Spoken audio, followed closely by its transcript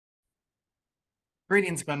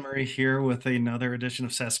Greetings, Ben Murray here with another edition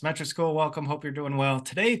of SaaS Metric School. Welcome. Hope you're doing well.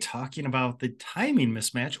 Today, talking about the timing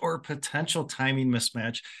mismatch or potential timing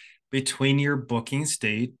mismatch between your bookings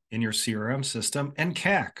date in your CRM system and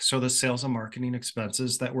CAC. So the sales and marketing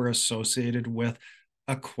expenses that were associated with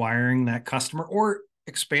acquiring that customer or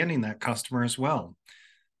expanding that customer as well.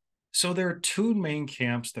 So there are two main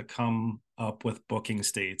camps that come up with booking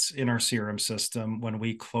dates in our CRM system when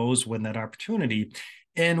we win that opportunity.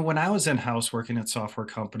 And when I was in-house working at software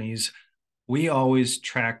companies, we always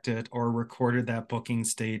tracked it or recorded that booking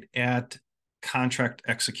date at contract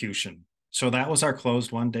execution. So that was our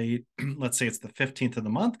closed one date. Let's say it's the 15th of the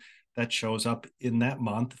month that shows up in that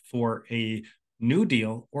month for a new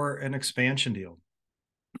deal or an expansion deal.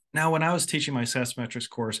 Now, when I was teaching my SaaS metrics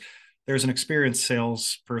course, there's an experienced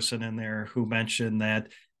salesperson in there who mentioned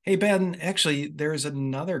that, hey, Ben, actually, there's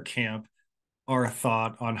another camp or a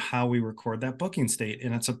thought on how we record that booking state,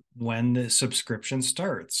 and it's when the subscription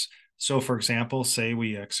starts. So, for example, say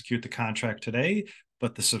we execute the contract today,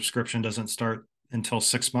 but the subscription doesn't start until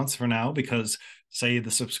 6 months from now because, say,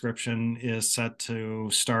 the subscription is set to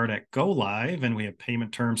start at go live and we have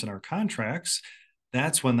payment terms in our contracts.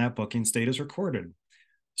 That's when that booking state is recorded.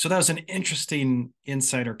 So that was an interesting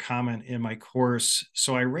insight or comment in my course.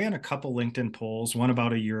 So I ran a couple LinkedIn polls, one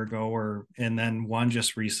about a year ago, and then one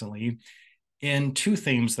just recently, and two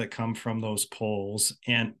themes that come from those polls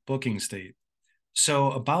and booking state.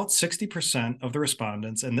 So about 60% of the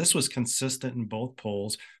respondents, and this was consistent in both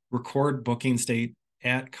polls, record booking state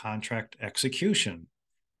at contract execution.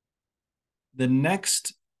 The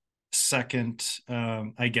next second,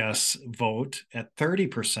 vote at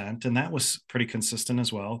 30%, and that was pretty consistent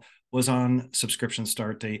as well, was on subscription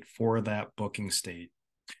start date for that booking state.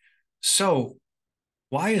 So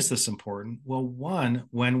why is this important? Well, one,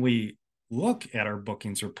 when we look at our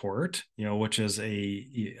bookings report, which is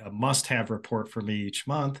a must-have report for me each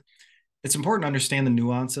month, it's important to understand the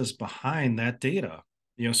nuances behind that data.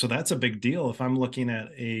 So that's a big deal. If I'm looking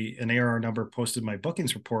at an ARR number posted in my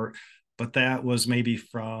bookings report, but that was maybe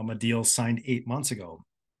from a deal signed 8 months ago.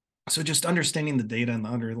 So just understanding the data and the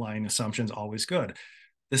underlying assumptions is always good.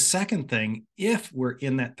 The second thing, if we're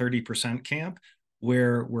in that 30% camp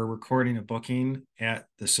where we're recording a booking at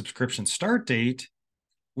the subscription start date,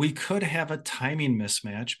 we could have a timing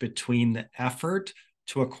mismatch between the effort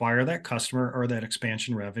to acquire that customer or that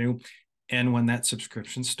expansion revenue and when that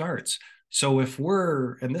subscription starts. So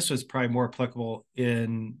and this was probably more applicable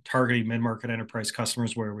in targeting mid-market enterprise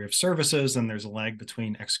customers where we have services and there's a lag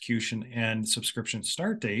between execution and subscription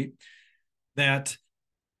start date, that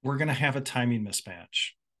we're going to have a timing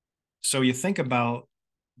mismatch. So you think about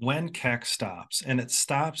when CAC stops, and it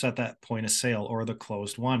stops at that point of sale or the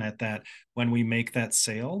closed one when we make that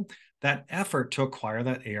sale, that effort to acquire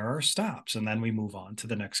that ARR stops, and then we move on to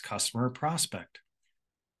the next customer or prospect.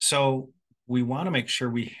 So we want to make sure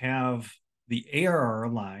we have the ARR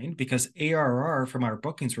aligned because ARR from our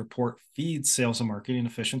bookings report feeds sales and marketing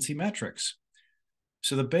efficiency metrics.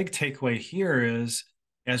 So the big takeaway here is,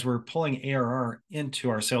 as we're pulling ARR into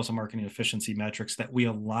our sales and marketing efficiency metrics, that we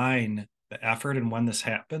align the effort and when this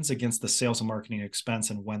happens against the sales and marketing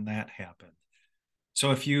expense and when that happened.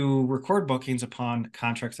 So if you record bookings upon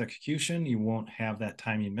contract execution, you won't have that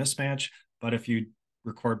timing mismatch. But if you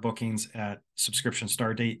record bookings at subscription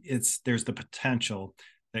start date, there's the potential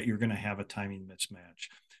that you're going to have a timing mismatch.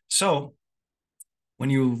 So when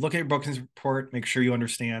you look at your bookings report, make sure you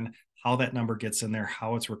understand how that number gets in there,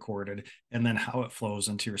 how it's recorded, and then how it flows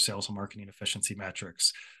into your sales and marketing efficiency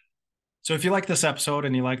metrics. So if you like this episode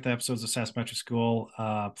and you like the episodes of SaaS Metric School,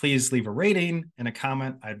 please leave a rating and a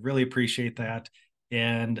comment. I'd really appreciate that.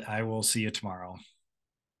 And I will see you tomorrow.